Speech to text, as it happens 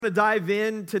going to dive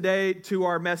in today to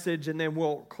our message, and then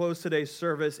we'll close today's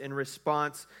service in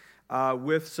response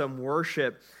with some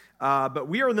worship. But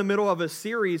we are in the middle of a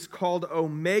series called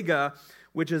Omega,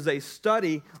 which is a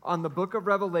study on the book of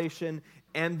Revelation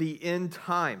and the end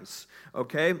times.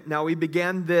 Okay, now we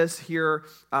began this here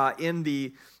in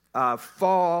the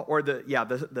fall, or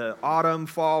the autumn,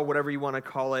 fall, whatever you want to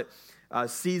call it,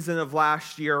 season of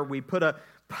last year. We put a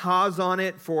pause on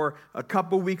it for a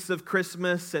couple weeks of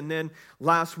Christmas, and then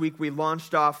last week we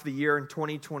launched off the year in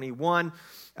 2021,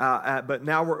 but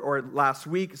now last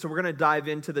week, so we're going to dive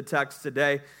into the text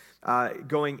today,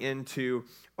 going into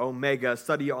Omega,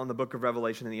 study on the book of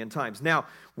Revelation and the end times. Now,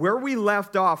 where we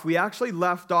left off, we actually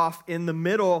left off in the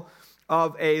middle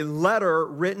of a letter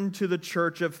written to the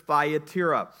church of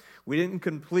Thyatira. We didn't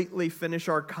completely finish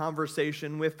our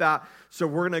conversation with that, so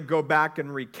we're going to go back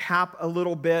and recap a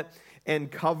little bit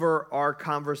and cover our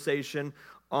conversation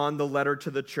on the letter to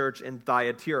the church in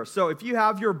Thyatira. So if you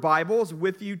have your Bibles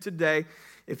with you today,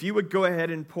 if you would go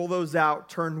ahead and pull those out,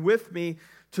 turn with me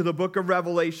to the book of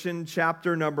Revelation,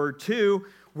 chapter number 2.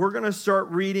 We're going to start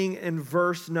reading in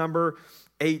verse number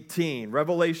 18.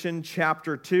 Revelation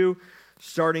chapter 2,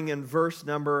 starting in verse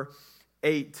number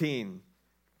 18.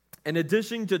 In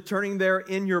addition to turning there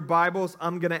in your Bibles,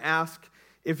 I'm going to ask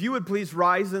if you would please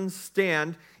rise and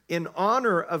stand in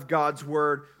honor of God's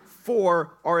word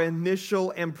for our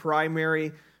initial and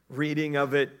primary reading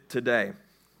of it today.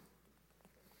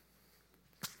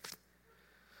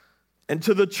 And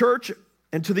to the church,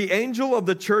 and to the angel of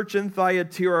the church in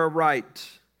Thyatira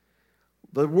write,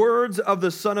 the words of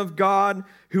the Son of God,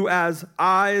 who has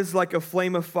eyes like a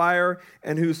flame of fire,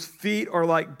 and whose feet are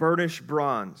like burnished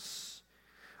bronze.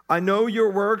 I know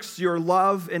your works, your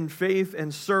love and faith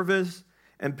and service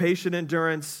and patient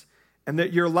endurance, and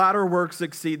that your latter works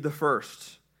exceed the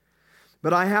first.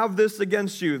 But I have this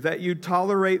against you, that you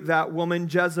tolerate that woman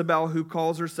Jezebel, who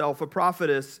calls herself a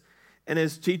prophetess, and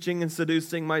is teaching and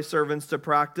seducing my servants to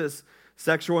practice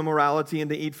sexual immorality and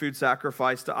to eat food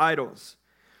sacrificed to idols.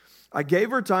 I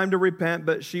gave her time to repent,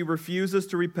 but she refuses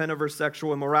to repent of her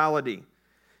sexual immorality.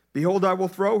 Behold, I will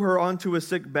throw her onto a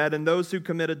sick bed, and those who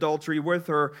commit adultery with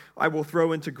her I will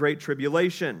throw into great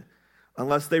tribulation,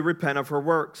 unless they repent of her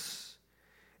works.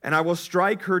 And I will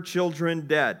strike her children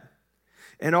dead.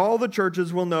 And all the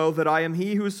churches will know that I am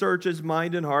he who searches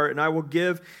mind and heart, and I will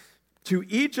give to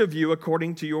each of you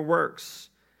according to your works.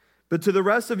 But to the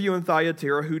rest of you in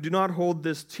Thyatira who do not hold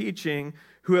this teaching,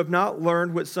 who have not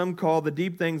learned what some call the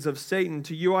deep things of Satan,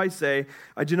 to you I say,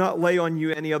 I do not lay on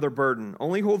you any other burden.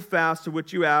 Only hold fast to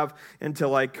what you have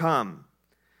until I come.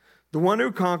 The one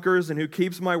who conquers and who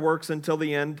keeps my works until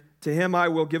the end, to him I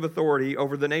will give authority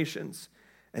over the nations.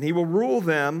 And he will rule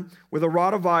them with a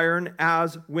rod of iron,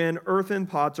 as when earthen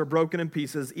pots are broken in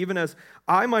pieces, even as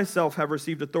I myself have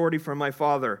received authority from my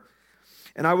Father.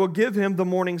 And I will give him the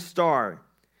morning star.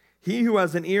 He who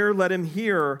has an ear, let him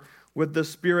hear what the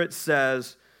Spirit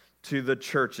says to the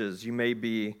churches. You may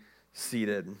be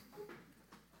seated.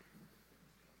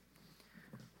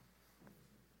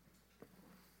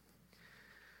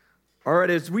 All right,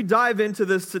 as we dive into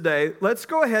this today, let's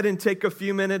go ahead and take a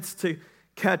few minutes to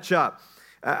catch up.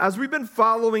 As we've been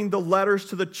following the letters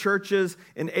to the churches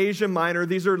in Asia Minor,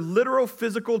 these are literal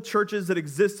physical churches that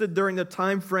existed during the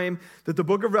time frame that the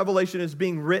book of Revelation is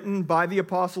being written by the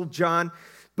Apostle John.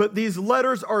 But these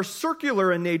letters are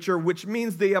circular in nature, which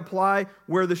means they apply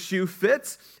where the shoe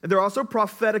fits. And they're also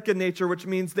prophetic in nature, which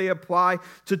means they apply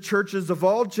to churches of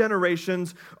all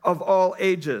generations, of all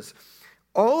ages.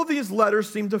 All of these letters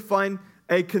seem to find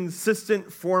a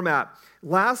consistent format.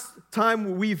 Last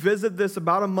time we visited this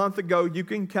about a month ago, you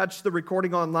can catch the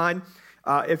recording online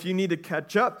if you need to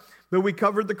catch up. But we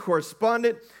covered the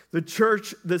correspondent, the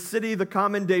church, the city, the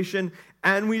commendation,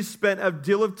 and we spent a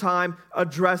deal of time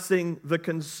addressing the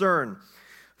concern.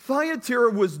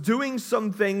 Thyatira was doing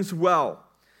some things well,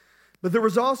 but there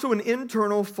was also an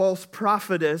internal false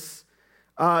prophetess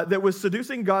that was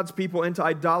seducing God's people into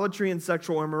idolatry and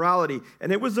sexual immorality,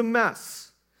 and it was a mess.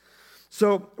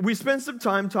 So we spent some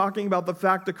time talking about the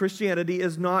fact that Christianity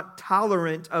is not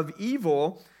tolerant of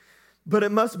evil, but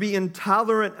it must be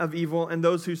intolerant of evil and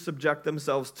those who subject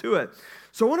themselves to it.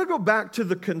 So I want to go back to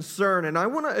the concern, and I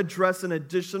want to address an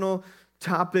additional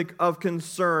topic of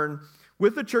concern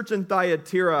with the church in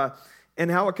Thyatira and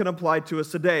how it can apply to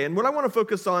us today. And what I want to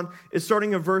focus on is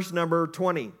starting in verse number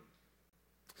 20.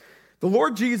 The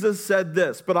Lord Jesus said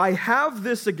this, but I have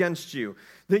this against you,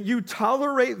 that you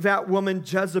tolerate that woman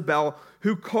Jezebel,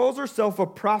 who calls herself a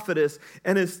prophetess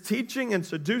and is teaching and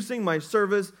seducing my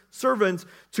servants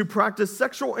to practice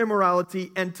sexual immorality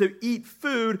and to eat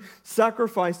food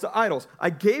sacrificed to idols. I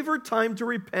gave her time to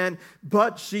repent,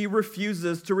 but she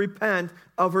refuses to repent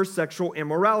of her sexual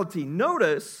immorality.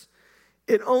 Notice,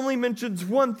 it only mentions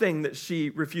one thing that she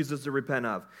refuses to repent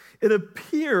of. It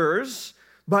appears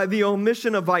by the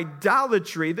omission of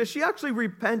idolatry that she actually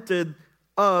repented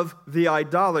of the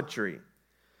idolatry.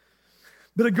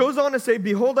 But it goes on to say,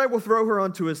 behold, I will throw her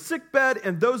onto a sickbed,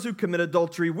 and those who commit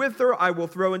adultery with her I will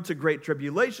throw into great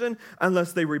tribulation,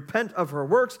 unless they repent of her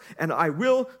works, and I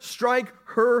will strike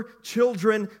her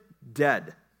children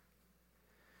dead.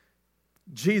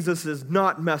 Jesus is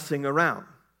not messing around.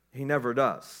 He never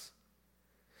does.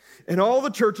 And all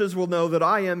the churches will know that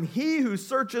I am he who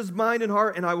searches mind and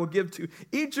heart, and I will give to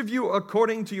each of you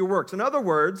according to your works. In other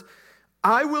words,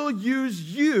 I will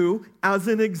use you as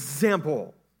an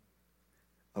example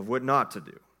of what not to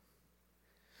do.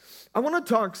 I want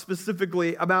to talk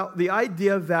specifically about the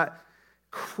idea that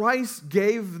Christ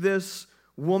gave this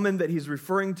woman that he's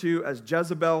referring to as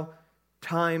Jezebel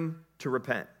time to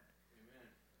repent. Amen.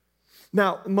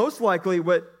 Now, most likely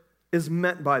what is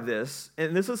meant by this,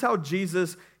 and this is how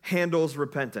Jesus handles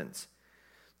repentance.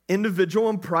 Individual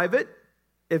and private.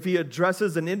 If he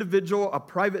addresses an individual, a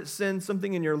private sin,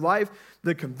 something in your life,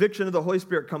 the conviction of the Holy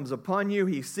Spirit comes upon you.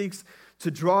 He seeks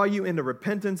to draw you into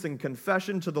repentance and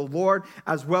confession to the Lord,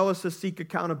 as well as to seek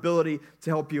accountability to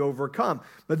help you overcome.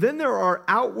 But then there are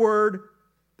outward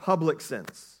public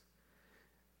sins.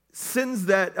 Sins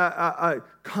that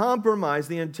compromise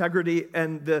the integrity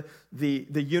and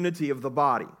the unity of the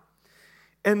body.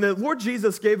 And the Lord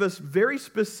Jesus gave us very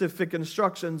specific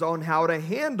instructions on how to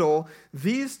handle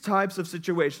these types of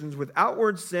situations with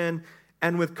outward sin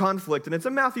and with conflict. And it's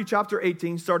in Matthew chapter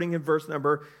 18, starting in verse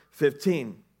number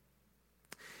 15.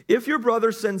 If your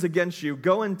brother sins against you,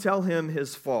 go and tell him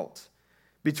his fault,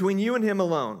 between you and him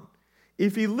alone.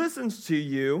 If he listens to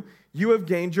you, you have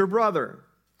gained your brother.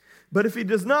 But if he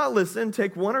does not listen,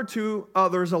 take one or two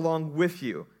others along with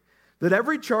you, that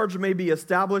every charge may be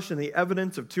established in the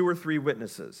evidence of 2 or 3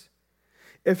 witnesses.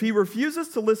 If he refuses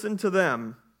to listen to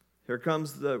them, here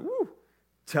comes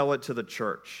tell it to the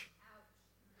church.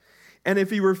 And if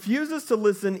he refuses to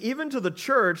listen even to the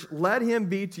church, let him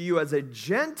be to you as a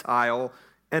Gentile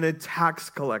and a tax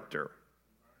collector.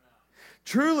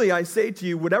 Truly, I say to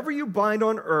you, whatever you bind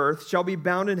on earth shall be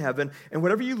bound in heaven, and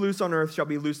whatever you loose on earth shall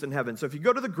be loosed in heaven. So if you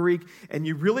go to the Greek and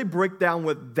you really break down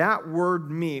what that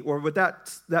word means, or what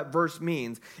that verse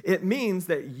means, it means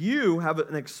that you have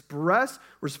an express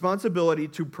responsibility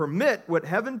to permit what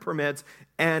heaven permits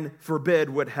and forbid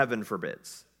what heaven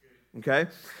forbids. Okay?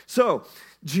 So,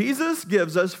 Jesus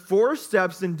gives us 4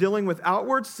 steps in dealing with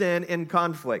outward sin and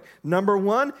conflict. Number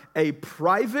 1, a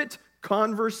private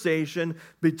conversation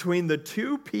between the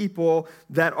 2 people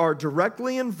that are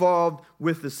directly involved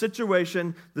with the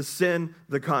situation, the sin,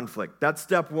 the conflict. That's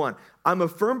step 1. I'm a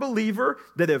firm believer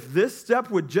that if this step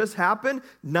would just happen,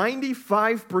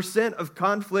 95% of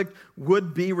conflict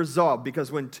would be resolved.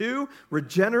 Because when 2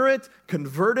 regenerate,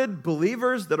 converted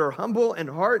believers that are humble in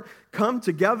heart come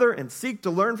together and seek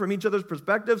to learn from each other's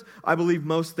perspectives, I believe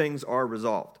most things are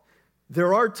resolved.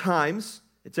 There are times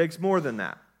it takes more than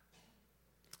that.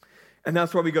 And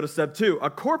that's why we go to step 2, a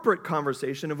corporate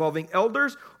conversation involving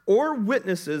elders or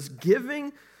witnesses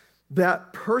giving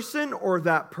that person or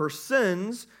that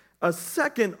persons a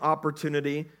second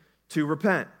opportunity to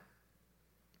repent.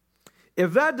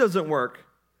 If that doesn't work,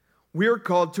 we are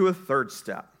called to a third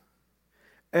step,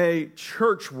 a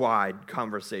church-wide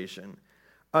conversation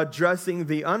addressing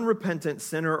the unrepentant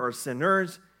sinner or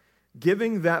sinners,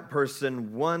 giving that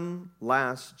person one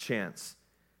last chance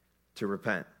to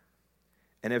repent.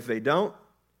 And if they don't,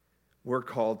 we're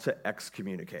called to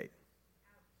excommunicate.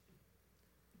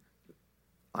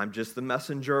 I'm just the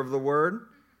messenger of the word.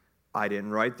 I didn't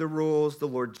write the rules. The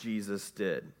Lord Jesus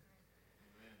did.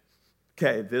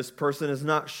 Okay, this person is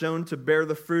not shown to bear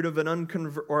the fruit of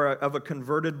of a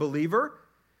converted believer.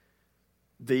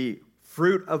 The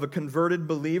fruit of a converted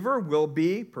believer will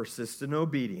be persistent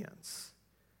obedience.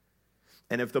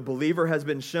 And if the believer has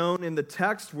been shown in the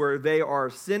text where they are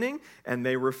sinning and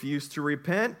they refuse to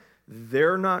repent,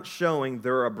 they're not showing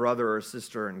they're a brother or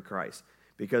sister in Christ.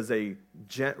 Because a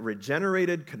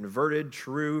regenerated, converted,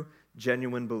 true,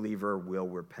 genuine believer will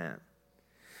repent.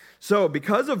 So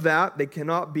because of that, they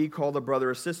cannot be called a brother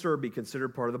or sister or be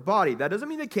considered part of the body. That doesn't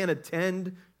mean they can't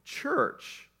attend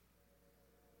church.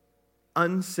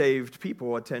 Unsaved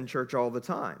people attend church all the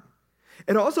time.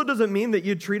 It also doesn't mean that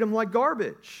you treat them like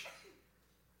garbage.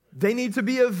 They need to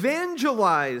be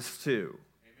evangelized to.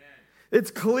 Amen. It's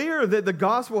clear that the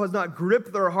gospel has not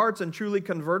gripped their hearts and truly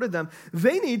converted them.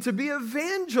 They need to be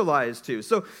evangelized to.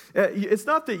 So it's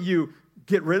not that you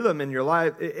get rid of them in your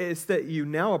life. It's that you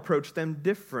now approach them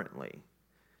differently.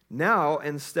 Now,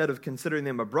 instead of considering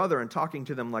them a brother and talking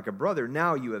to them like a brother,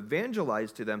 now you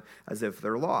evangelize to them as if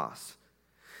they're lost.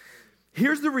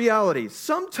 Here's the reality.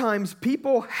 Sometimes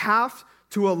people have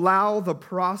to allow the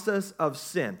process of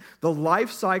sin, the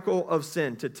life cycle of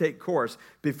sin, to take course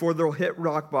before they'll hit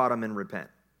rock bottom and repent.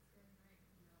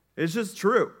 It's just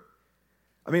true.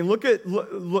 I mean,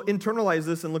 internalize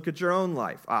this and look at your own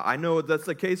life. I know that's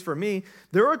the case for me.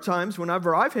 There are times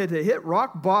whenever I've had to hit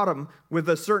rock bottom with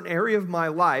a certain area of my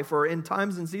life or in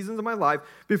times and seasons of my life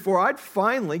before I'd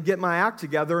finally get my act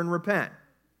together and repent.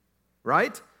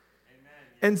 Right? Amen.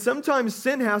 And sometimes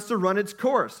sin has to run its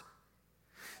course.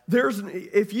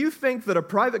 If you think that a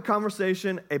private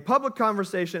conversation, a public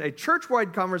conversation, a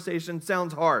church-wide conversation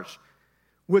sounds harsh,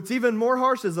 what's even more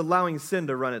harsh is allowing sin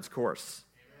to run its course.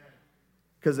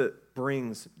 Because it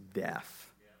brings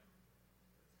death.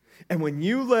 And when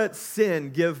you let sin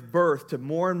give birth to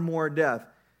more and more death,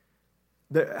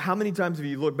 how many times have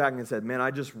you looked back and said, man,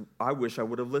 I wish I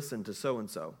would have listened to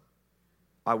so-and-so.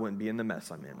 I wouldn't be in the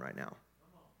mess I'm in right now.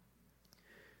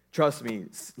 Trust me,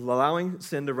 allowing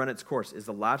sin to run its course is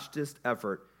the last-ditch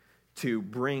effort to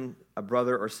bring a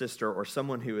brother or sister or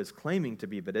someone who is claiming to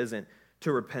be but isn't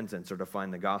to repentance or to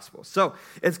find the gospel. So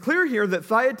it's clear here that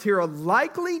Thyatira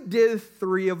likely did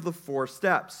 3 of the 4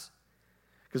 steps.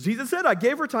 Because Jesus said, I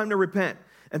gave her time to repent.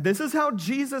 And this is how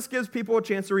Jesus gives people a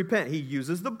chance to repent. He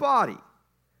uses the body.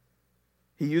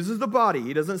 He uses the body.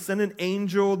 He doesn't send an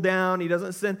angel down. He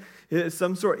doesn't send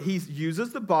some sort. He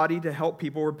uses the body to help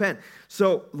people repent.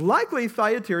 So likely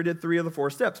Thyatira did 3 of the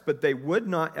 4 steps, but they would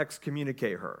not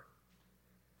excommunicate her.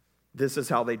 This is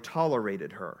how they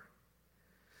tolerated her.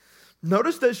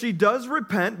 Notice that she does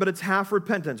repent, but it's half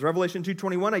repentance. Revelation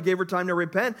 2:21, I gave her time to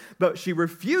repent, but she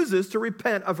refuses to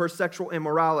repent of her sexual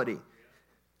immorality.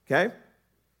 Okay?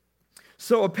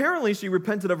 So apparently she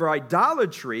repented of her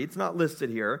idolatry. It's not listed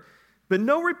here, but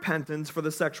no repentance for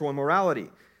the sexual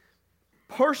immorality.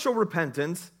 Partial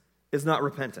repentance is not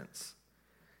repentance.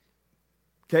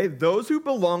 Okay? Those who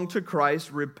belong to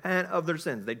Christ repent of their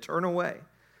sins. They turn away.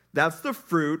 That's the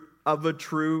fruit of a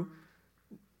true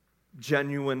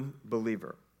genuine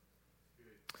believer.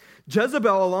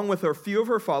 Jezebel, along with a few of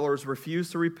her followers,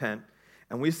 refused to repent,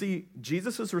 and we see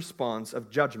Jesus' response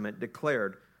of judgment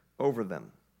declared over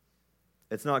them.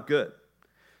 It's not good.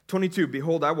 22,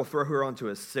 behold, I will throw her onto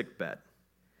a sick bed.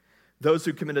 Those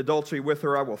who commit adultery with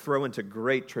her I will throw into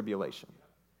great tribulation,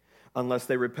 unless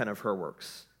they repent of her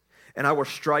works. And I will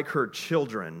strike her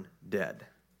children dead.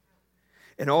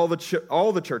 And all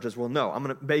the churches will know. I'm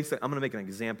going to make an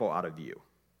example out of you.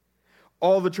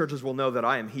 All the churches will know that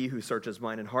I am he who searches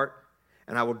mind and heart,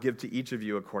 and I will give to each of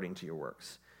you according to your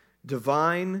works.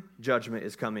 Divine judgment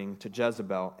is coming to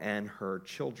Jezebel and her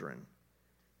children.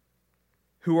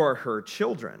 Who are her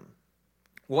children?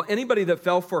 Well, anybody that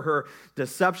fell for her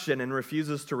deception and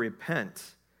refuses to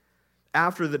repent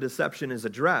after the deception is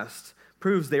addressed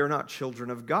proves they are not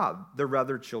children of God. They're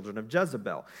rather children of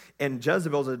Jezebel. And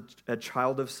Jezebel's a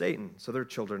child of Satan, so they're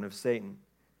children of Satan.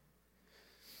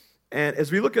 And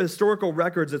as we look at historical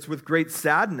records, it's with great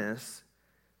sadness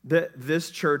that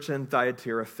this church in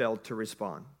Thyatira failed to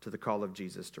respond to the call of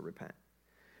Jesus to repent.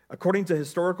 According to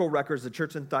historical records, the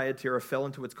church in Thyatira fell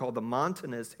into what's called the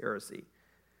Montanist heresy,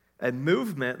 a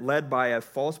movement led by a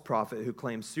false prophet who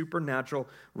claimed supernatural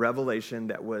revelation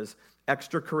that was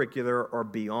extracurricular or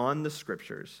beyond the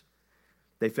scriptures.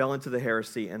 They fell into the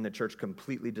heresy, and the church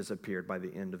completely disappeared by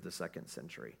the end of the 2nd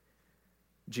century.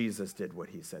 Jesus did what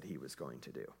he said he was going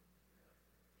to do.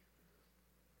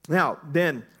 Now,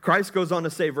 then, Christ goes on to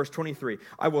say, verse 23,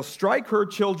 I will strike her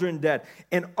children dead,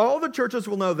 and all the churches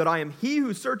will know that I am he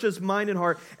who searches mind and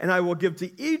heart, and I will give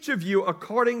to each of you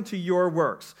according to your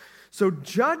works. So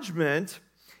judgment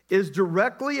is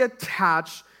directly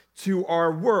attached to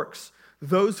our works.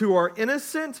 Those who are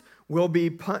innocent will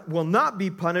not be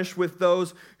punished with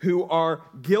those who are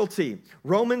guilty.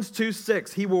 Romans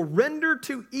 2:6, he will render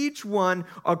to each one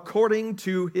according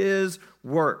to his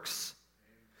works.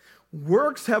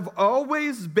 Works have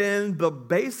always been the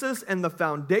basis and the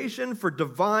foundation for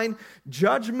divine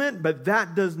judgment, but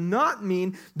that does not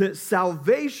mean that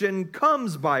salvation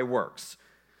comes by works.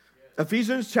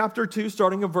 Ephesians chapter 2,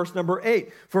 starting at verse number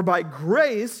 8. For by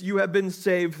grace you have been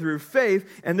saved through faith,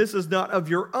 and this is not of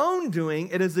your own doing,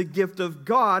 it is a gift of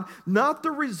God, not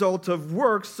the result of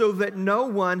works, so that no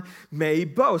one may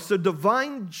boast. So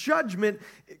divine judgment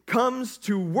comes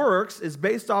to works, is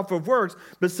based off of works,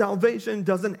 but salvation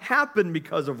doesn't happen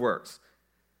because of works.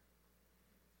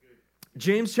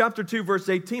 James chapter 2, verse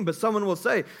 18, but someone will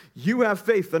say, you have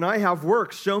faith and I have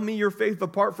works. Show me your faith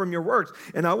apart from your works,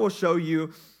 and I will show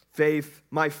you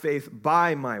my faith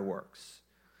by my works.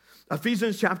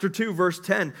 Ephesians chapter 2, verse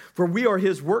 10, for we are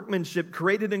his workmanship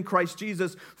created in Christ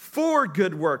Jesus for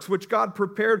good works, which God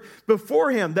prepared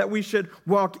beforehand that we should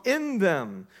walk in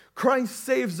them. Christ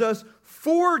saves us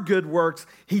for good works.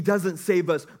 He doesn't save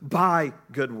us by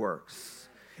good works.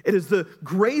 It is the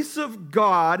grace of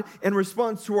God in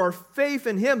response to our faith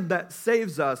in him that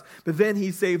saves us. But then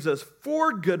he saves us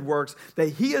for good works that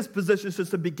he has positioned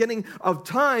since the beginning of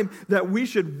time that we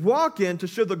should walk in to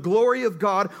show the glory of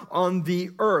God on the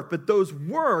earth. But those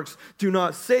works do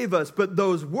not save us, but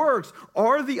those works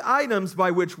are the items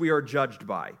by which we are judged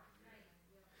by.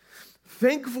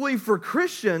 Thankfully for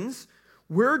Christians,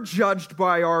 we're judged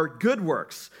by our good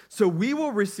works. So we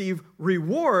will receive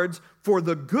rewards for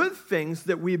the good things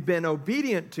that we've been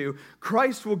obedient to.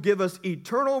 Christ will give us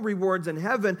eternal rewards in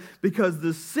heaven because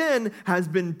the sin has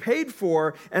been paid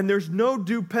for and there's no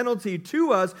due penalty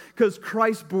to us because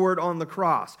Christ bore it on the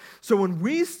cross. So when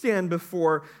we stand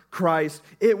before Christ,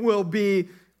 it will be,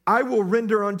 I will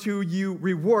render unto you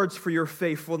rewards for your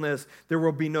faithfulness. There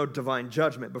will be no divine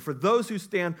judgment. But for those who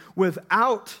stand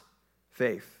without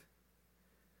faith,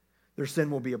 their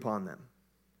sin will be upon them,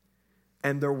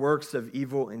 and their works of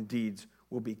evil and deeds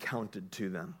will be counted to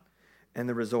them, and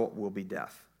the result will be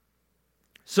death.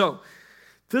 So,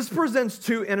 this presents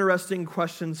two interesting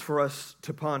questions for us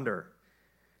to ponder.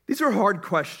 These are hard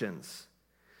questions,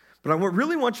 but I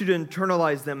really want you to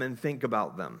internalize them and think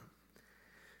about them.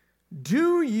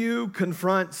 Do you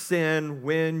confront sin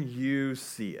when you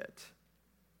see it?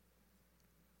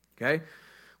 Okay?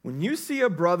 When you see a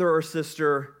brother or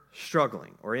sister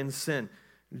struggling or in sin,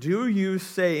 do you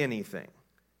say anything?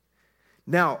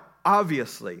 Now,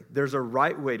 obviously, there's a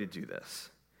right way to do this,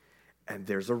 and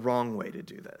there's a wrong way to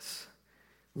do this.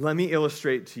 Let me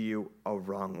illustrate to you a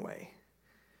wrong way.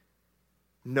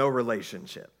 No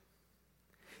relationship.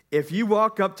 If you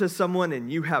walk up to someone and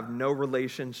you have no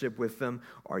relationship with them,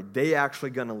 are they actually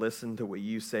going to listen to what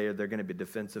you say, or they're going to be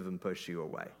defensive and push you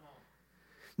away?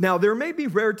 Now, there may be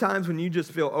rare times when you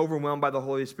just feel overwhelmed by the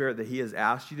Holy Spirit that he has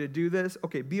asked you to do this.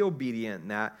 Okay, be obedient in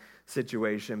that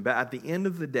situation. But at the end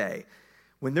of the day,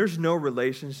 when there's no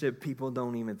relationship, people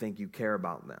don't even think you care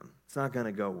about them. It's not going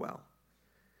to go well.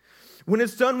 When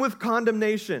it's done with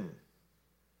condemnation,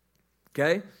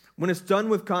 okay? When it's done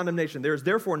with condemnation, there is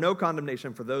therefore no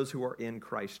condemnation for those who are in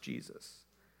Christ Jesus.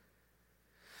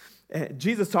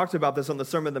 Jesus talks about this on the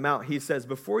Sermon on the Mount. He says,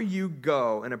 before you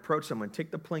go and approach someone,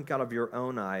 take the plank out of your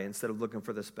own eye instead of looking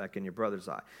for the speck in your brother's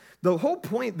eye. The whole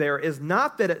point there is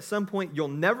not that at some point you'll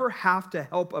never have to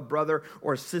help a brother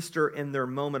or sister in their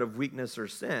moment of weakness or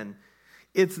sin.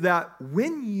 It's that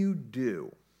when you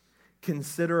do,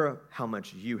 consider how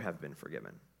much you have been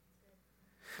forgiven.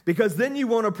 Because then you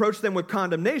won't approach them with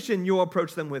condemnation, you'll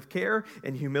approach them with care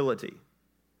and humility.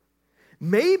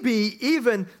 Maybe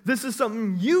even this is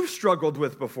something you've struggled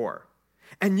with before,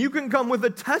 and you can come with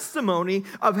a testimony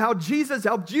of how Jesus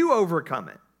helped you overcome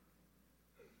it.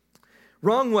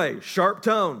 Wrong way, sharp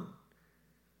tone.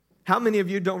 How many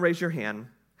of you, don't raise your hand,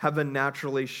 have a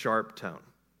naturally sharp tone?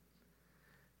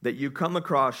 That you come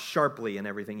across sharply in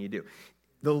everything you do.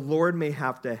 The Lord may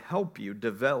have to help you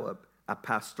develop a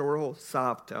pastoral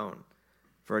soft tone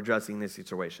for addressing these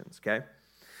situations, okay?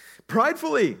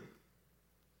 Pridefully.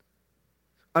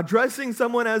 Addressing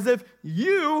someone as if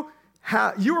you're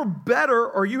better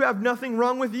or you have nothing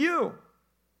wrong with you.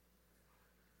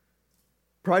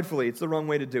 Pridefully, it's the wrong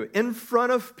way to do it. In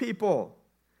front of people.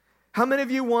 How many of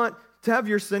you want to have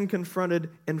your sin confronted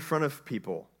in front of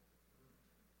people?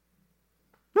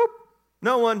 Nope.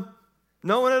 No one.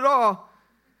 No one at all.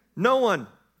 No one.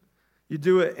 You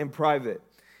do it in private.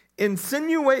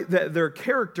 Insinuate that their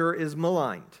character is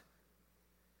maligned.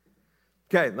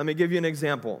 Okay, let me give you an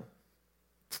example.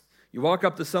 You walk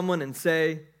up to someone and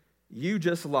say, you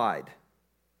just lied.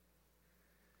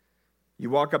 You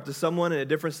walk up to someone in a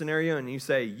different scenario and you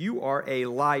say, you are a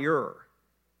liar.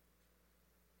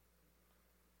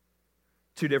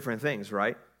 Two different things,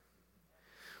 right?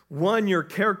 One, you're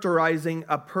characterizing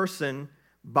a person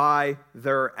by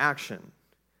their action.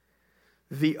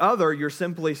 The other, you're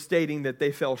simply stating that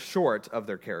they fell short of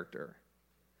their character.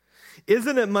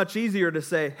 Isn't it much easier to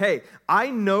say, hey,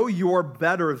 I know you're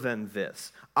better than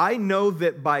this. I know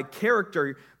that by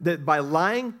character, that by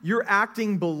lying, you're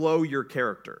acting below your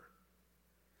character.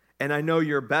 And I know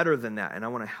you're better than that, and I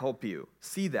want to help you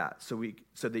see that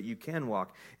so that you can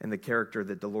walk in the character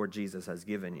that the Lord Jesus has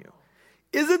given you.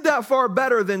 Isn't that far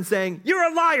better than saying, you're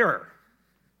a liar?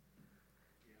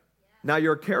 Now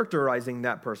you're characterizing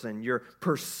that person. You're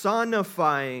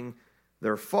personifying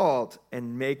their fault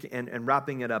and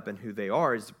wrapping it up in who they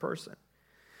are as a person.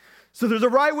 So there's a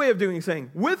right way of doing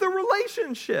saying with a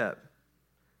relationship.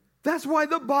 That's why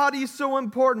the body is so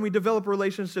important. We develop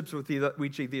relationships with each other.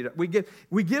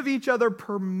 We give each other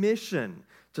permission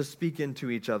to speak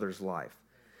into each other's life.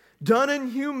 Done in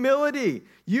humility.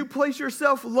 You place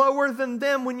yourself lower than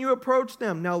them when you approach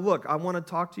them. Now look, I want to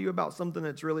talk to you about something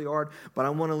that's really hard, but I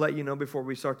want to let you know before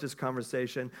we start this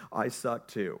conversation, I suck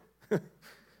too.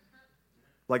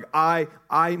 Like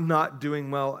I'm not doing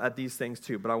well at these things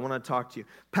too, but I want to talk to you.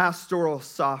 Pastoral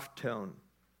soft tone.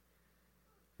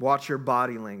 Watch your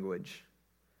body language.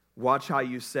 Watch how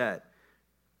you sit.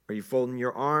 Are you folding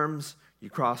your arms? Are you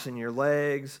crossing your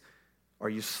legs? Are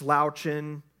you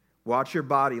slouching? Watch your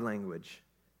body language.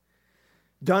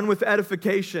 Done with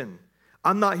edification.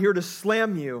 I'm not here to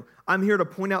slam you. I'm here to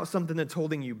point out something that's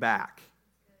holding you back.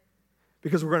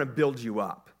 Because we're going to build you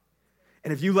up.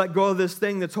 And if you let go of this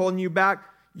thing that's holding you back,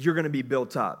 you're going to be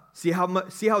built up. See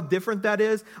how different that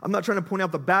is? I'm not trying to point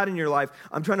out the bad in your life.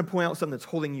 I'm trying to point out something that's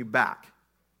holding you back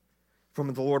from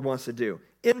what the Lord wants to do.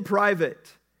 In private,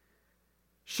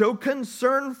 show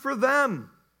concern for them.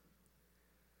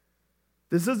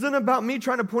 This isn't about me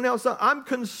trying to point out something. I'm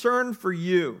concerned for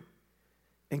you.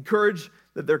 Encourage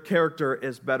that their character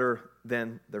is better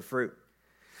than their fruit.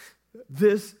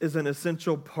 This is an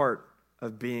essential part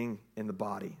of being in the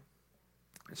body.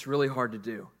 It's really hard to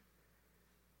do.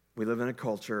 We live in a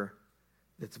culture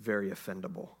that's very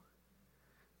offendable,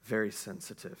 very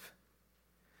sensitive.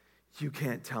 You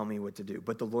can't tell me what to do,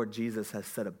 but the Lord Jesus has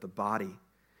set up the body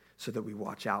so that we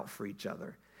watch out for each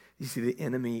other. You see, the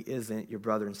enemy isn't your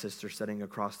brother and sister sitting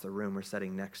across the room or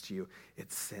sitting next to you.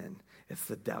 It's sin. It's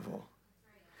the devil.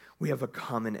 We have a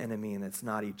common enemy, and it's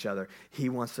not each other. He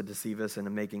wants to deceive us into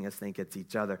making us think it's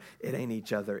each other. It ain't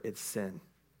each other. It's sin.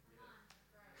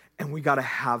 And we got to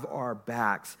have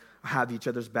each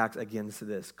other's backs against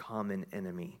this common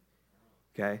enemy,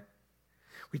 okay?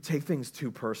 We take things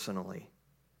too personally.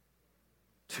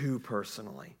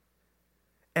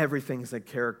 Everything's a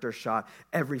character shot.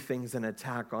 Everything's an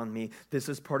attack on me. This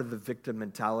is part of the victim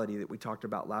mentality that we talked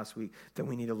about last week that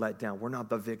we need to let down. We're not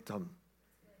the victim.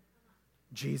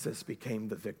 Jesus became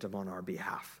the victim on our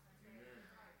behalf.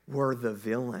 We're the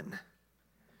villain.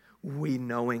 We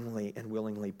knowingly and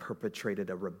willingly perpetrated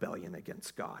a rebellion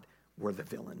against God. We're the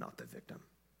villain, not the victim.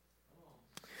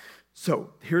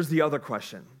 So here's the other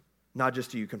question. Not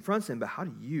just do you confront sin, but how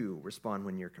do you respond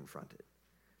when you're confronted?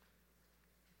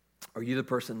 Are you the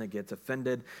person that gets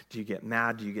offended? Do you get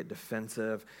mad? Do you get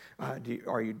defensive?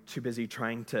 Are you too busy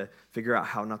trying to figure out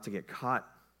how not to get caught?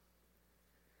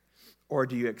 Or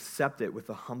do you accept it with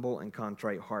a humble and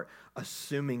contrite heart,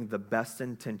 assuming the best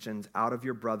intentions out of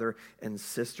your brother and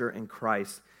sister in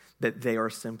Christ, that they are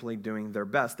simply doing their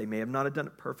best? They may have not done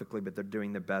it perfectly, but they're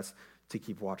doing their best to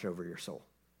keep watch over your soul.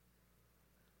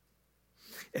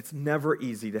 It's never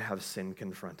easy to have sin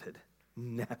confronted.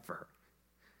 Never.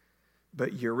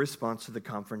 But your response to the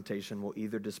confrontation will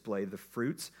either display the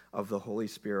fruits of the Holy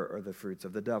Spirit or the fruits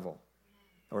of the devil,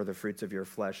 or the fruits of your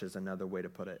flesh is another way to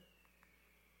put it.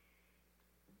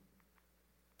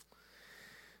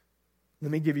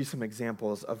 Let me give you some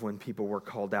examples of when people were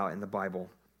called out in the Bible.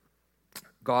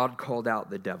 God called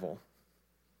out the devil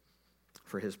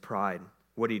for his pride.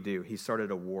 What did he do? He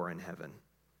started a war in heaven.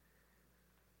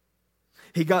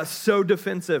 He got so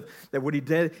defensive that what he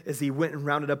did is he went and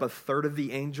rounded up a third of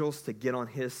the angels to get on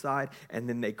his side, and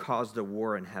then they caused a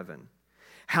war in heaven.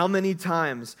 How many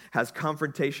times has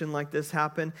confrontation like this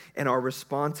happened, and our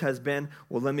response has been,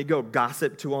 well, let me go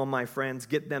gossip to all my friends,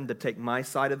 get them to take my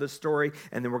side of the story,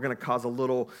 and then we're going to cause a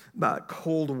little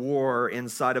cold war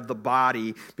inside of the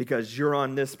body because you're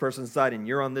on this person's side and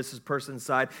you're on this person's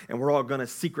side, and we're all going to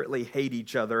secretly hate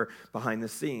each other behind the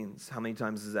scenes. How many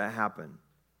times does that happen?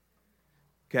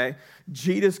 Okay,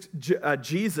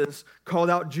 Jesus called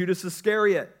out Judas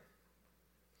Iscariot.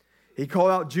 He called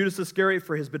out Judas Iscariot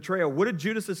for his betrayal. What did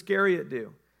Judas Iscariot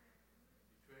do?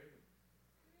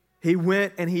 He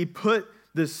went and he put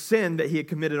the sin that he had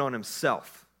committed on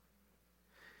himself.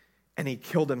 And he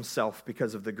killed himself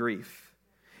because of the grief.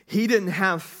 He didn't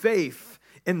have faith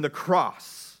in the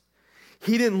cross.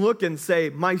 He didn't look and say,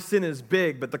 my sin is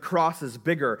big, but the cross is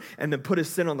bigger, and then put his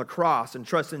sin on the cross and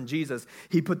trust in Jesus.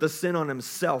 He put the sin on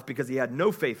himself because he had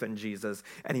no faith in Jesus,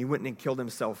 and he went and killed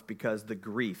himself because the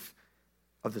grief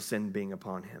of the sin being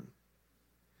upon him.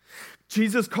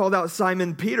 Jesus called out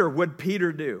Simon Peter. What did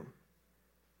Peter do?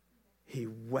 He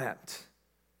wept.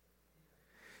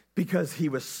 because he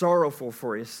was sorrowful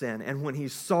for his sin. And when he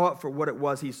saw it for what it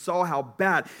was, he saw how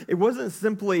bad. It wasn't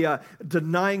simply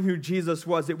denying who Jesus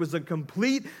was. It was a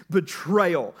complete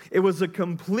betrayal. It was a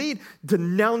complete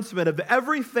denouncement of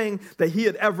everything that he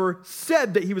had ever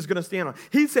said that he was going to stand on.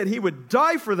 He said he would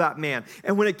die for that man.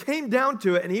 And when it came down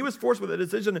to it, and he was forced with a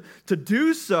decision to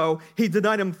do so, he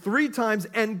denied him 3 times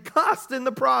and cussed in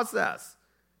the process.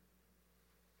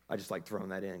 I just like throwing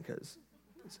that in because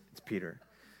it's Peter.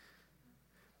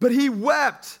 But he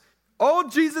wept. All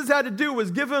Jesus had to do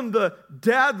was give him the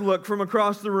dad look from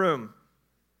across the room.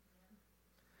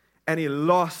 And he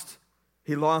lost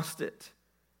it.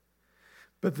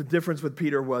 But the difference with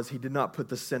Peter was he did not put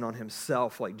the sin on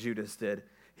himself like Judas did.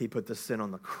 He put the sin on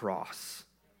the cross.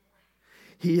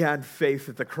 He had faith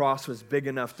that the cross was big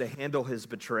enough to handle his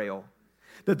betrayal,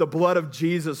 that the blood of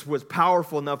Jesus was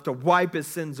powerful enough to wipe his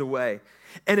sins away.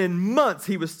 And in months,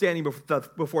 he was standing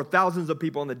before thousands of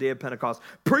people on the day of Pentecost,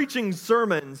 preaching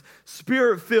sermons,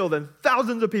 spirit-filled, and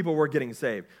thousands of people were getting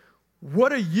saved.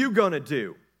 What are you going to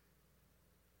do?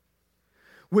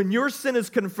 When your sin is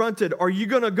confronted, are you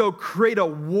going to go create a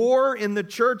war in the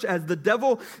church as the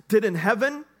devil did in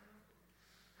heaven?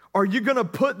 Are you going to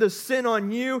put the sin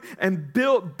on you and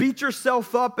beat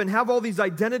yourself up and have all these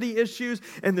identity issues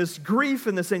and this grief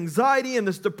and this anxiety and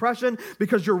this depression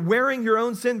because you're wearing your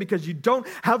own sin because you don't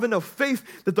have enough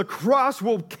faith that the cross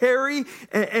will carry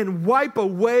and wipe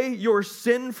away your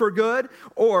sin for good?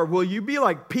 Or will you be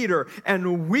like Peter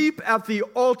and weep at the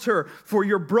altar for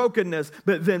your brokenness,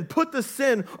 but then put the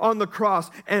sin on the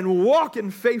cross and walk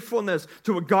in faithfulness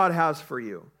to what God has for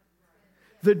you?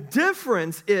 The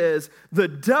difference is the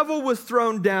devil was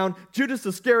thrown down, Judas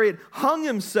Iscariot hung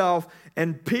himself,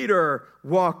 and Peter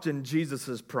walked in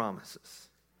Jesus' promises.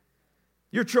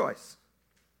 Your choice.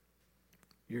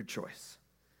 Your choice.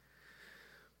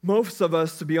 Most of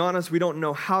us, to be honest, we don't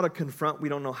know how to confront. We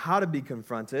don't know how to be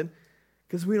confronted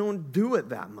because we don't do it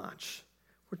that much.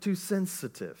 We're too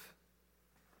sensitive.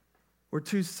 We're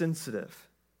too sensitive.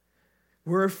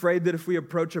 We're afraid that if we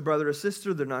approach a brother or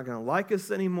sister, they're not going to like us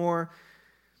anymore.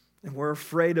 And we're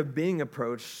afraid of being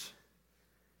approached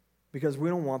because we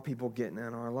don't want people getting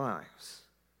in our lives.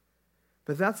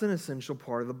 But that's an essential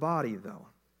part of the body, though.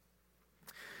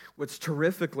 What's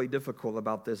terrifically difficult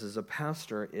about this as a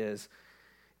pastor is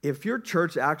if your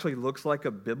church actually looks like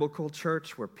a biblical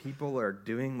church where people are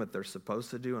doing what they're supposed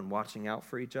to do and watching out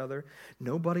for each other,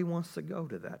 nobody wants to go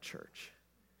to that church.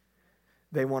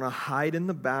 They want to hide in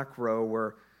the back row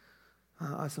where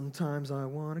sometimes I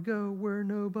want to go where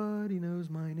nobody knows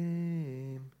my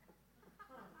name.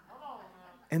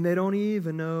 And they don't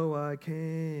even know I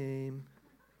came.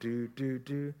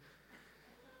 Do.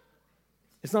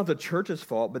 It's not the church's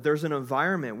fault, but there's an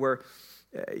environment where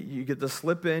you get to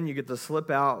slip in, you get to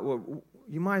slip out. Well,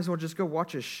 you might as well just go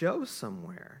watch a show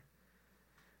somewhere.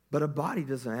 But a body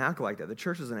doesn't act like that. The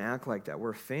church doesn't act like that.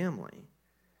 We're a family.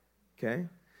 Okay?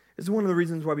 This is one of the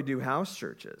reasons why we do house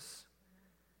churches.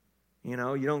 You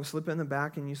know, you don't slip in the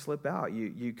back and you slip out.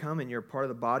 You come and you're part of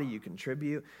the body, you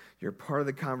contribute, you're part of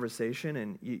the conversation,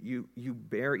 and you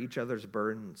bear each other's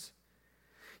burdens.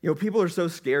 You know, people are so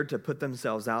scared to put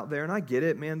themselves out there, and I get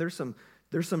it, man. There's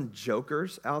some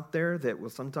jokers out there that will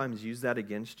sometimes use that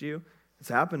against you. It's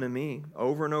happened to me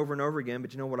over and over and over again,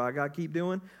 but you know what I got to keep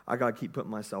doing? I got to keep putting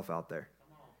myself out there.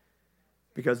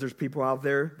 Because there's people out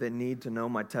there that need to know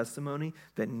my testimony,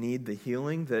 that need the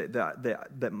healing,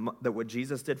 that what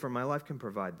Jesus did for my life can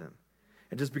provide them.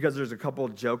 And just because there's a couple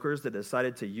of jokers that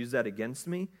decided to use that against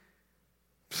me,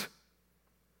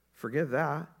 forget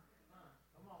that.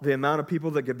 The amount of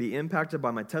people that could be impacted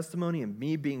by my testimony and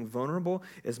me being vulnerable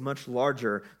is much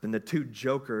larger than the 2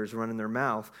 jokers running their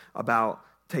mouth about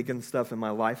taking stuff in my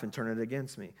life and turning it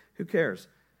against me. Who cares?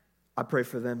 I pray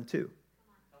for them too.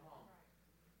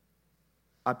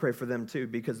 I pray for them too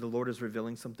because the Lord is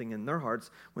revealing something in their hearts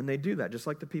when they do that, just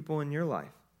like the people in your life,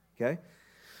 okay?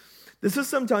 This is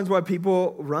sometimes why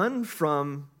people run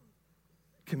from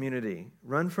community,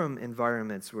 run from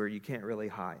environments where you can't really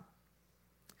hide.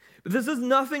 But this is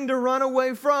nothing to run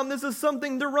away from. This is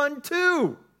something to run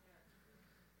to.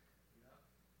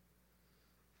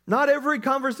 Not every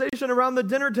conversation around the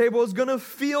dinner table is going to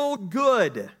feel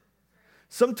good.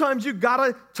 Sometimes you got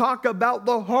to talk about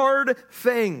the hard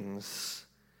things.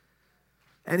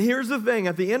 And here's the thing,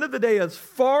 at the end of the day, it's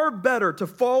far better to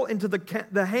fall into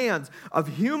the hands of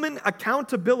human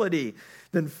accountability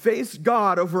than face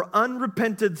God over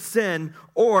unrepented sin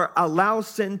or allow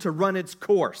sin to run its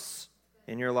course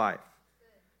in your life.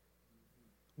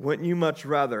 Wouldn't you much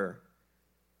rather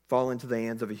fall into the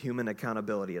hands of a human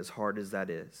accountability, as hard as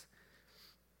that is?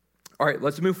 All right,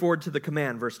 let's move forward to the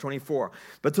command, verse 24.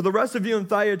 But to the rest of you in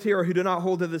Thyatira who do not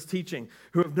hold to this teaching,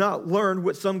 who have not learned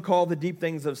what some call the deep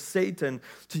things of Satan,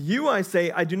 to you I say,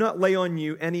 I do not lay on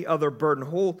you any other burden.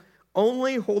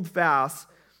 Only hold fast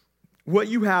what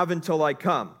you have until I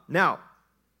come. Now,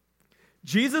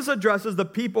 Jesus addresses the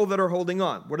people that are holding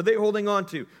on. What are they holding on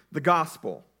to? The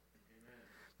gospel.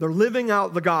 They're living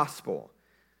out the gospel.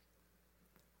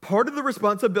 Part of the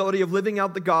responsibility of living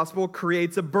out the gospel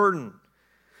creates a burden.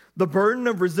 The burden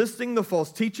of resisting the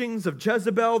false teachings of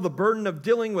Jezebel, the burden of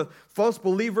dealing with false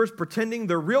believers, pretending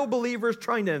they're real believers,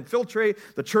 trying to infiltrate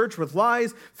the church with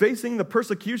lies, facing the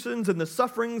persecutions and the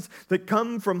sufferings that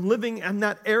come from living in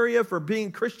that area for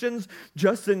being Christians.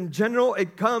 Just in general,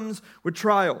 it comes with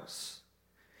trials.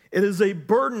 It is a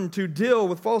burden to deal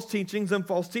with false teachings and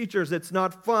false teachers. It's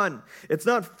not fun. It's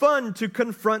not fun to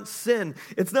confront sin.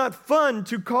 It's not fun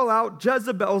to call out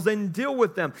Jezebels and deal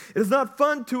with them. It is not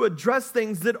fun to address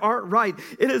things that aren't right.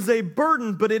 It is a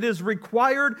burden, but it is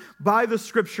required by the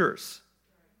Scriptures.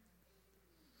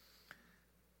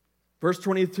 Verse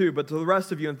 22, but to the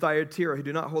rest of you in Thyatira who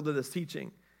do not hold to this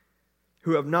teaching,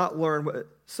 who have not learned what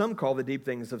some call the deep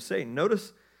things of Satan.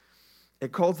 Notice,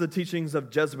 it calls the teachings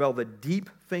of Jezebel the deep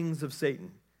things of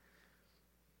Satan.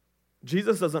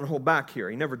 Jesus doesn't hold back here.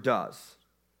 He never does.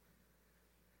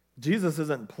 Jesus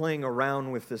isn't playing around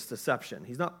with this deception.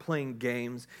 He's not playing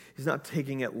games. He's not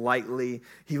taking it lightly.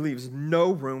 He leaves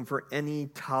no room for any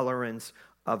tolerance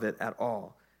of it at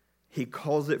all. He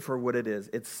calls it for what it is.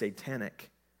 It's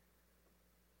satanic.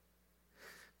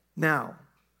 Now,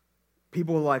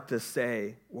 people like to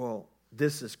say, well,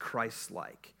 this is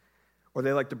Christ-like. Or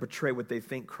they like to portray what they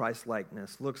think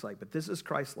Christ-likeness looks like. But this is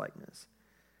Christ-likeness.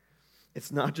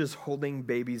 It's not just holding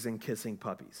babies and kissing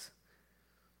puppies.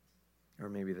 Or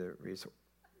maybe the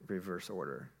reverse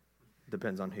order.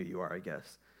 Depends on who you are, I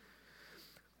guess.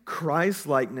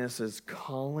 Christ-likeness is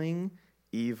calling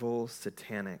evil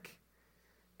satanic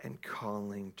and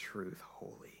calling truth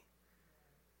holy.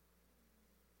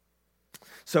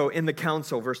 So in the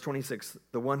council, verse 26,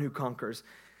 the one who conquers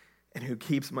and who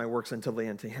keeps my works until the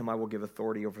end, to him I will give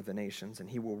authority over the nations, and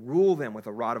he will rule them with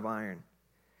a rod of iron.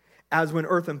 As when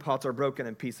earthen pots are broken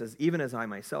in pieces, even as I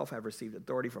myself have received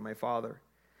authority from my Father.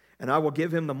 And I will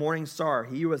give him the morning star.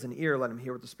 He who has an ear, let him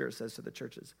hear what the Spirit says to the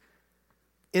churches.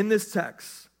 In this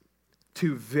text,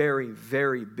 two very,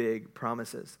 very big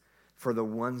promises for the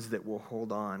ones that will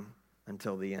hold on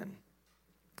until the end.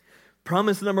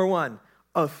 Promise number one,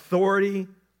 authority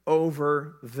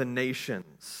over the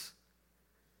nations.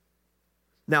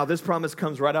 Now, this promise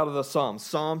comes right out of the Psalms.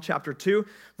 Psalm chapter 2,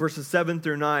 verses 7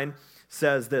 through 9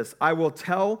 says this, I will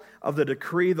tell of the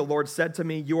decree the Lord said to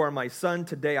me, you are my son,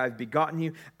 today I've begotten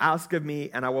you. Ask of me,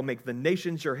 and I will make the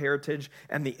nations your heritage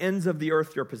and the ends of the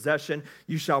earth your possession.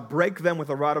 You shall break them with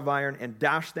a rod of iron and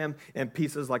dash them in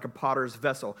pieces like a potter's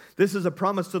vessel. This is a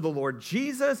promise to the Lord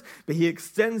Jesus, but he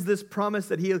extends this promise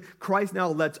that Christ now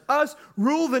lets us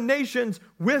rule the nations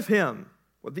with him,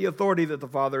 with the authority that the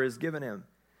Father has given him.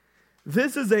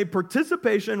 This is a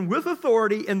participation with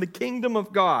authority in the kingdom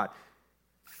of God.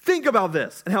 Think about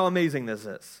this and how amazing this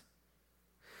is.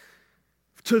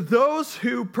 To those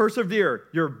who persevere,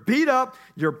 you're beat up,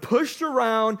 you're pushed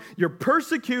around, you're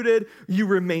persecuted, you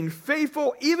remain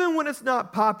faithful, even when it's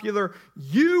not popular,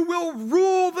 you will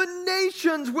rule the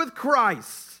nations with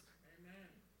Christ.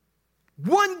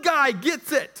 Amen. One guy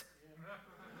gets it.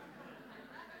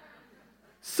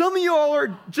 Some of y'all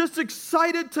are just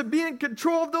excited to be in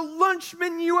control of the lunch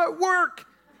menu at work.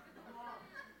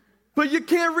 But you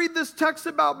can't read this text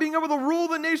about being able to rule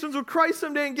the nations with Christ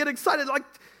someday and get excited. Like,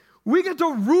 we get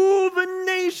to rule the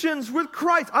nations with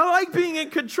Christ. I like being in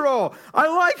control. I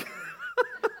like...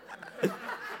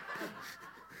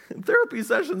 Therapy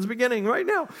sessions beginning right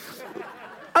now.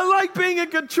 I like being in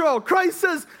control. Christ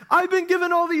says, I've been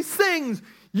given all these things.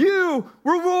 You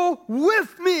will rule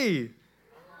with me.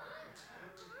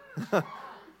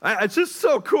 It's just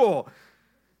so cool.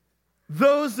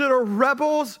 Those that are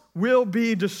rebels will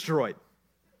be destroyed.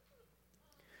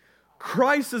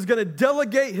 Christ is going to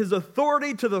delegate his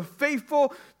authority to the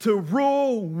faithful to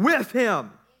rule with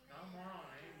him.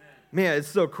 Man, it's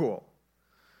so cool.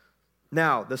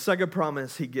 Now, the second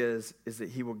promise he gives is that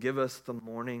he will give us the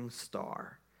morning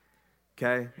star.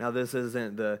 Okay? Now, this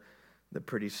isn't the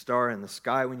pretty star in the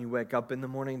sky when you wake up in the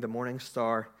morning. The morning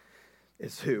star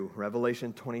is who?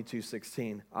 Revelation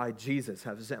 22:16. I, Jesus,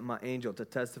 have sent my angel to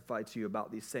testify to you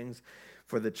about these things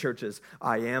for the churches.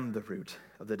 I am the root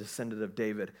of the descendant of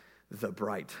David, the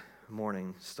bright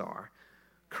morning star.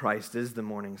 Christ is the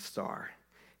morning star.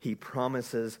 He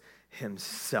promises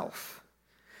himself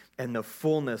and the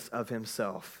fullness of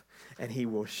himself and he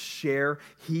will share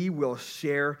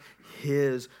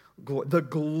his glory. The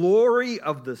glory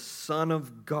of the Son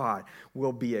of God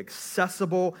will be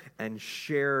accessible and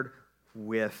shared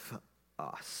with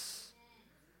us.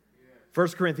 1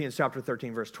 Corinthians chapter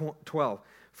 13, verse 12.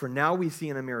 For now we see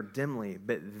in a mirror dimly,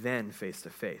 but then face to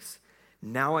face.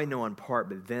 Now I know in part,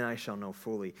 but then I shall know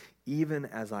fully, even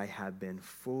as I have been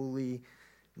fully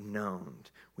known.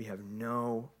 We have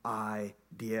no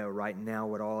idea right now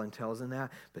what all entails in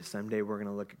that, but someday we're going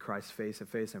to look at Christ face to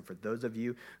face. And for those of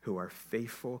you who are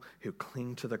faithful, who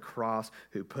cling to the cross,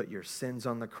 who put your sins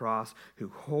on the cross, who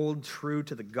hold true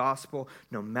to the gospel,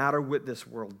 no matter what this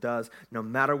world does, no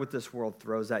matter what this world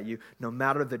throws at you, no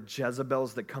matter the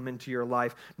Jezebels that come into your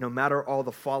life, no matter all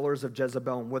the followers of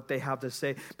Jezebel and what they have to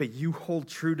say, but you hold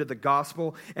true to the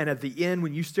gospel. And at the end,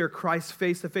 when you stare Christ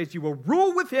face to face, you will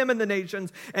rule with him in the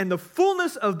nations, and the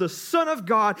fullness of the Son of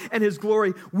God and his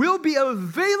glory will be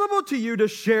available to you to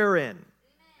share in.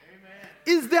 Amen.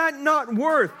 Is that not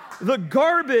worth the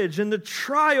garbage and the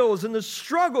trials and the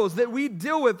struggles that we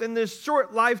deal with in this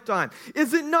short lifetime?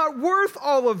 Is it not worth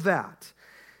all of that?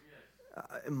 Yes.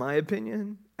 In my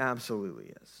opinion,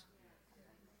 absolutely is.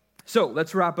 So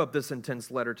let's wrap up this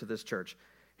intense letter to this church.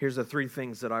 Here's the 3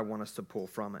 things that I want us to pull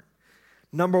from it.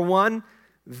 Number 1,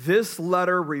 this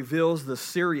letter reveals the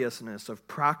seriousness of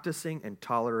practicing and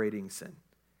tolerating sin.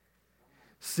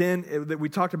 Sin, we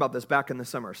talked about this back in the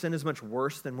summer. Sin is much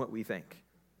worse than what we think.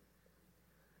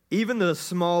 Even the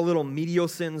small little medial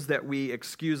sins that we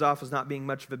excuse off as not being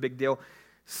much of a big deal,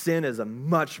 sin is a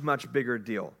much, much bigger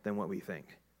deal than what we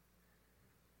think.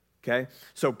 Okay?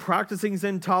 So practicing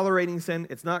sin, tolerating sin,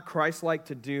 it's not Christ-like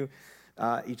to do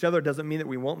each other. It doesn't mean that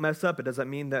we won't mess up. It doesn't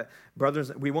mean that,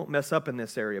 brothers, we won't mess up in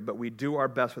this area, but we do our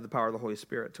best with the power of the Holy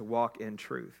Spirit to walk in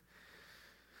truth.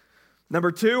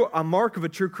 Number 2, a mark of a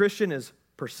true Christian is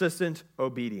persistent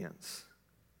obedience.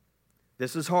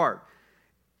 This is hard.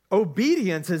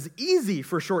 Obedience is easy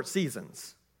for short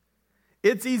seasons.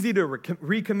 It's easy to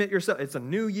recommit yourself. It's a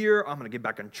new year. I'm going to get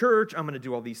back in church. I'm going to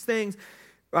do all these things.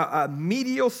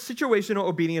 Medial situational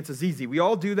obedience is easy. We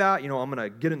all do that. I'm going to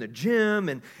get in the gym,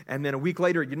 and then a week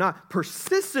later, you're not.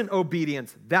 Persistent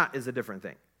obedience, that is a different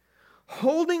thing.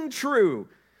 Holding true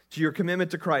to your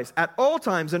commitment to Christ at all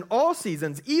times and all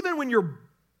seasons, even when you're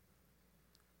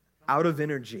out of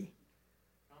energy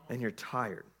and you're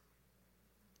tired.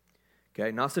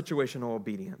 Okay, not situational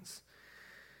obedience.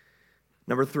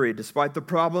 Number 3, despite the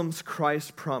problems,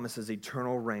 Christ promises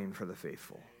eternal reign for the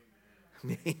faithful.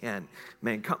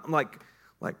 Man,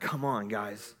 come on,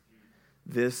 guys.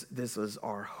 This is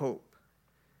our hope.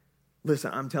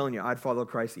 Listen, I'm telling you, I'd follow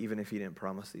Christ even if he didn't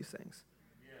promise these things.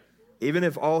 Even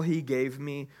if all he gave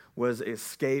me was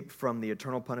escape from the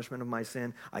eternal punishment of my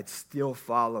sin, I'd still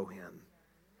follow him.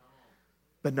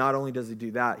 But not only does he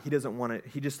do that, he just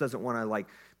doesn't want to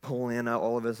pull in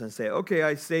all of us and say, okay,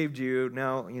 I saved you.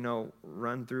 Now,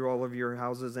 run through all of your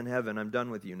houses in heaven. I'm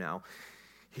done with you now.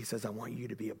 He says, I want you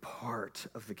to be a part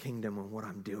of the kingdom and what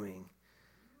I'm doing.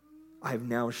 I've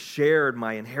now shared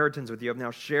my inheritance with you. I've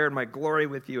now shared my glory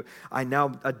with you. I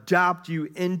now adopt you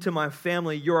into my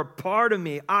family. You're a part of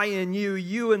me. I and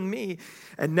you and me.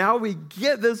 And now we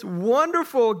get this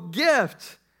wonderful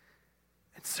gift.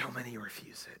 And so many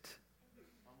refuse it.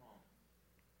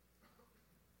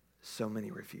 So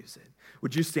many refuse it.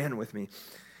 Would you stand with me?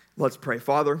 Let's pray.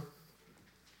 Father,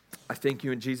 I thank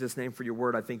you in Jesus' name for your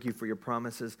word. I thank you for your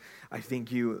promises. I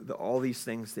thank you all these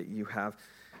things that you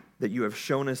have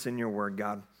shown us in your word,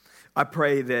 God. I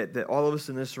pray that all of us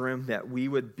in this room, that we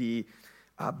would be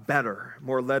better,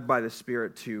 more led by the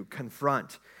Spirit to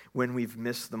confront when we've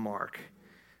missed the mark.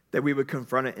 That we would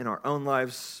confront it in our own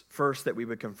lives first, that we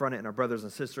would confront it in our brothers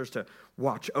and sisters, to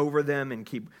watch over them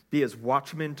and be as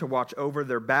watchmen to watch over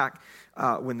their back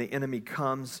when the enemy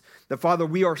comes. That, Father,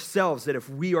 we ourselves, that if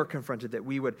we are confronted, that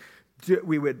we would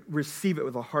receive it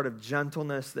with a heart of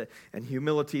gentleness and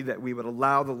humility, that we would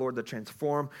allow the Lord to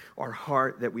transform our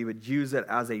heart, that we would use it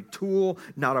as a tool,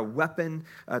 not a weapon,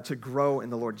 to grow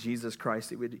in the Lord Jesus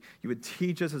Christ. You would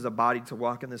teach us as a body to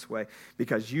walk in this way,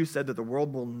 because you said that the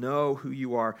world will know who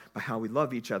you are by how we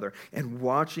love each other, and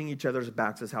watching each other's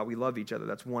backs is how we love each other.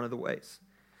 That's one of the ways.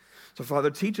 So, Father,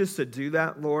 teach us to do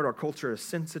that, Lord. Our culture is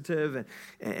sensitive,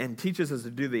 and teach us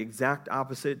to do the exact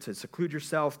opposite, to seclude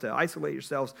yourself, to isolate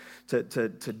yourselves, to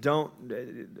don't,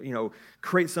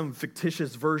 create some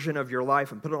fictitious version of your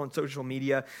life and put it on social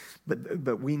media.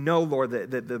 But we know, Lord,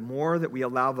 that the more that we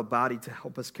allow the body to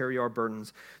help us carry our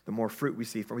burdens, the more fruit we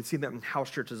see. For we see that in house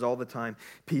churches all the time,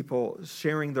 people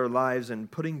sharing their lives and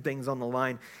putting things on the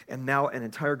line, and now an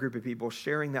entire group of people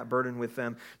sharing that burden with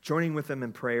them, joining with them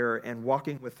in prayer, and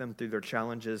walking with them through their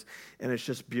challenges. And it's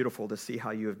just beautiful to see how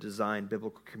you have designed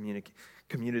biblical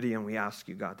community, and we ask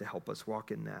you, God, to help us walk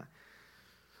in that.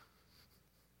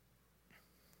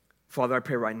 Father, I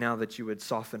pray right now that you would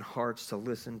soften hearts to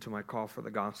listen to my call for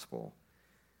the gospel,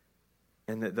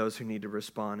 and that those who need to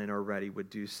respond and are ready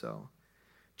would do so.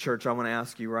 Church, I want to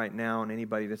ask you right now, and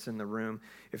anybody that's in the room,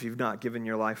 if you've not given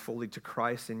your life fully to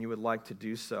Christ and you would like to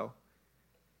do so.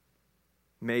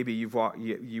 Maybe you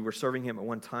were serving him at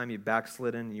one time, you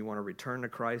backslidden, and you want to return to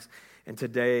Christ, and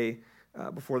today,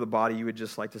 before the body, you would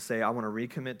just like to say, I want to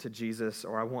recommit to Jesus,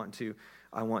 or I want to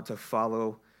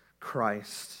follow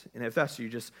Christ. And if that's you,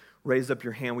 just raise up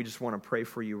your hand. We just want to pray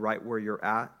for you right where you're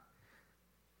at.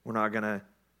 We're not going to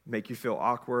make you feel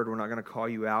awkward. We're not going to call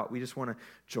you out. We just want to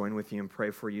join with you and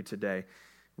pray for you today.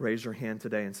 Raise your hand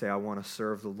today and say, I want to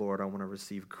serve the Lord. I want to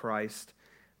receive Christ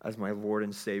as my Lord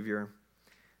and Savior.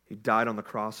 He died on the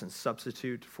cross and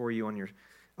substitute for you on your.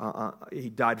 He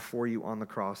died for you on the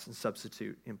cross and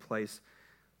substitute in place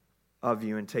of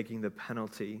you and taking the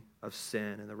penalty of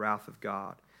sin and the wrath of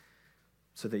God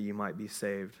so that you might be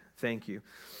saved. Thank you.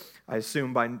 I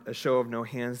assume by a show of no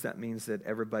hands, that means that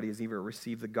everybody has either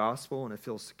received the gospel and it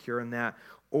feels secure in that,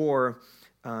 or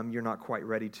you're not quite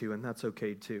ready to, and that's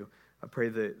okay too. I pray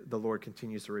that the Lord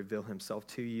continues to reveal himself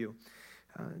to you.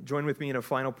 Join with me in a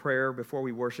final prayer before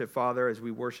we worship. Father, as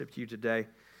we worship you today,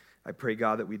 I pray,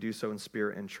 God, that we do so in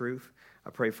spirit and truth. I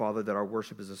pray, Father, that our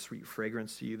worship is a sweet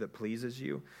fragrance to you that pleases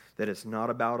you, that it's not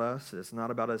about us. It's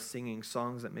not about us singing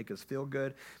songs that make us feel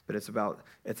good, but it's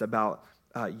about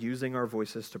using our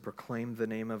voices to proclaim the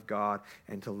name of God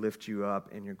and to lift you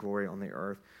up in your glory on the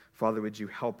earth. Father, would you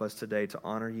help us today to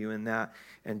honor you in that,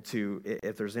 and to,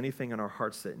 if there's anything in our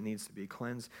hearts that needs to be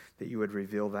cleansed, that you would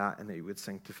reveal that and that you would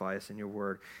sanctify us in your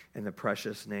word. In the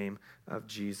precious name of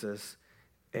Jesus,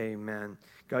 amen.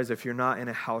 Guys, if you're not in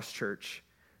a house church,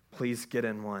 please get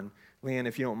in one. Leanne,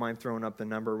 if you don't mind throwing up the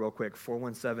number real quick,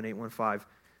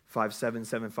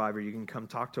 417-815-5775, or you can come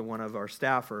talk to one of our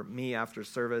staff or me after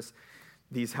service.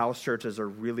 These house churches are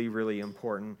really, really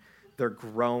important. They're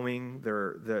growing.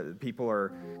 The people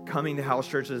are coming to house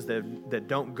churches that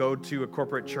don't go to a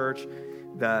corporate church.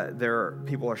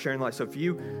 People are sharing life. So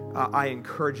if I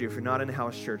encourage you, if you're not in a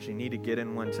house church, you need to get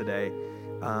in one today.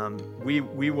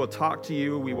 We will talk to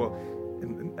you. We will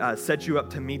set you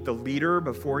up to meet the leader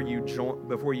before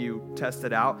you test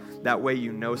it out. That way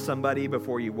you know somebody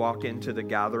before you walk into the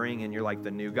gathering and you're like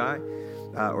the new guy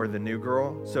or the new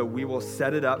girl. So we will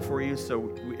set it up for you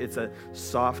so it's a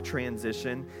soft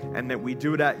transition, and that we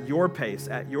do it at your pace,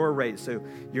 at your rate, so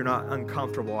you're not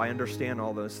uncomfortable. I understand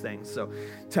all those things. So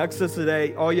text us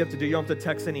today. All you have to do, you don't have to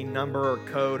text any number or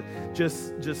code.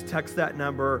 Just text that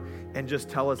number and just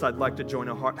tell us, I'd like to join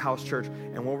a house church,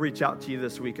 and we'll reach out to you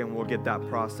this week and we'll get that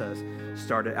process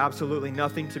started. Absolutely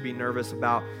nothing to be nervous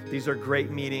about. These are great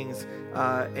meetings.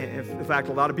 And in fact,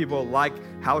 a lot of people like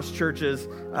house churches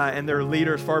and their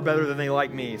leaders far better than they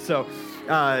like me. So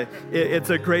it's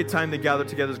a great time to gather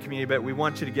together as a community, but we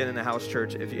want you to get in a house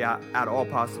church if you at all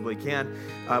possibly can.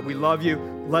 We love you.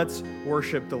 Let's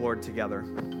worship the Lord together.